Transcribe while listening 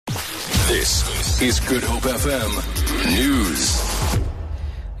This is Good Hope FM News.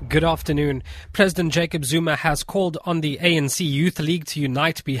 Good afternoon. President Jacob Zuma has called on the ANC Youth League to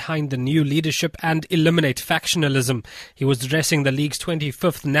unite behind the new leadership and eliminate factionalism. He was addressing the League's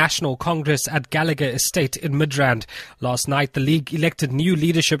 25th National Congress at Gallagher Estate in Midrand. Last night, the League elected new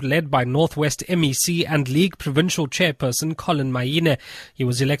leadership led by Northwest MEC and League Provincial Chairperson Colin Maine. He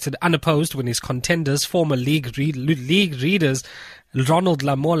was elected unopposed when his contenders, former League leaders Ronald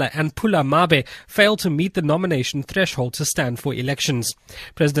Lamola and Pula Mabe, failed to meet the nomination threshold to stand for elections.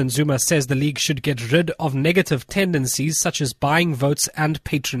 President Zuma says the League should get rid of negative tendencies such as buying votes and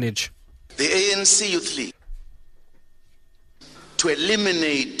patronage. The ANC Youth League to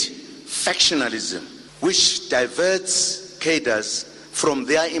eliminate factionalism, which diverts cadres from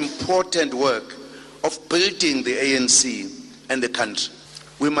their important work of building the ANC and the country.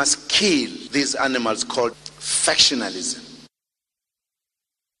 We must kill these animals called factionalism.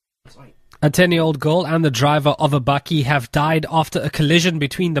 A 10-year-old girl and the driver of a bakkie have died after a collision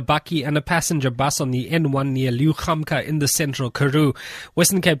between the bakkie and a passenger bus on the N1 near Liuchamka in the central Karoo.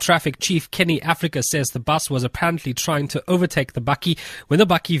 Western Cape Traffic Chief Kenny Africa says the bus was apparently trying to overtake the bakkie when the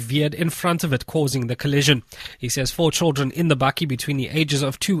bakkie veered in front of it, causing the collision. He says 4 children in the bakkie between the ages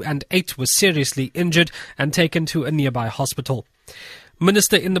of 2 and 8 were seriously injured and taken to a nearby hospital.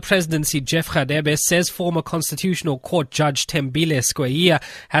 Minister in the Presidency Jeff Radebe says former Constitutional Court Judge Thembile Skweyiya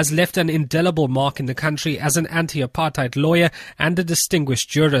has left an indelible mark in the country as an anti-apartheid lawyer and a distinguished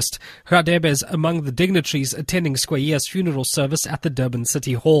jurist. Radebe is among the dignitaries attending Skweyiya's funeral service at the Durban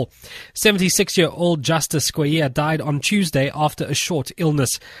City Hall. 76-year-old Justice Skweyiya died on Tuesday after a short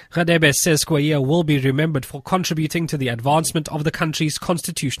illness. Radebe says Skweyiya will be remembered for contributing to the advancement of the country's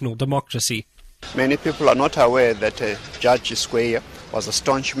constitutional democracy. Many people are not aware that Judge Skweyiya was a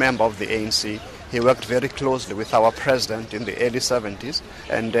staunch member of the ANC. He worked very closely with our president in the early 70s,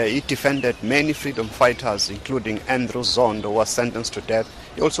 and he defended many freedom fighters, including Andrew Zondo, who was sentenced to death.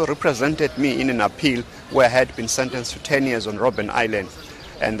 He also represented me in an appeal where I had been sentenced to 10 years on Robben Island,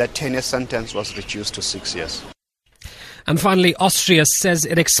 and that 10-year sentence was reduced to 6 years. And finally, Austria says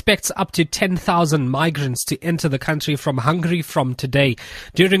it expects up to 10,000 migrants to enter the country from Hungary from today.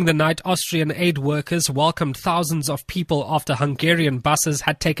 During the night, Austrian aid workers welcomed thousands of people after Hungarian buses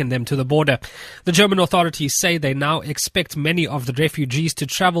had taken them to the border. The German authorities say they now expect many of the refugees to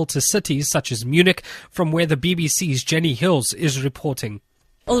travel to cities such as Munich, from where the BBC's Jenny Hills is reporting.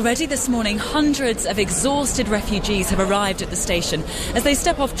 Already this morning, hundreds of exhausted refugees have arrived at the station. As they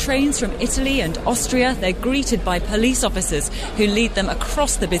step off trains from Italy and Austria, they're greeted by police officers who lead them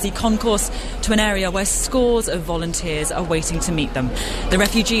across the busy concourse to an area where scores of volunteers are waiting to meet them. The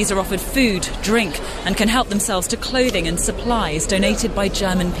refugees are offered food, drink, and can help themselves to clothing and supplies donated by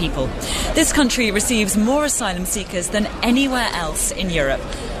German people. This country receives more asylum seekers than anywhere else in Europe.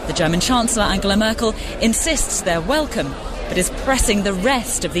 The German Chancellor Angela Merkel insists they're welcome, but is pressing the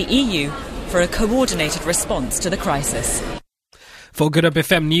rest of the EU for a coordinated response to the crisis. For Good Hope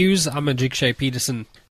FM News, I'm Jacob Peterson.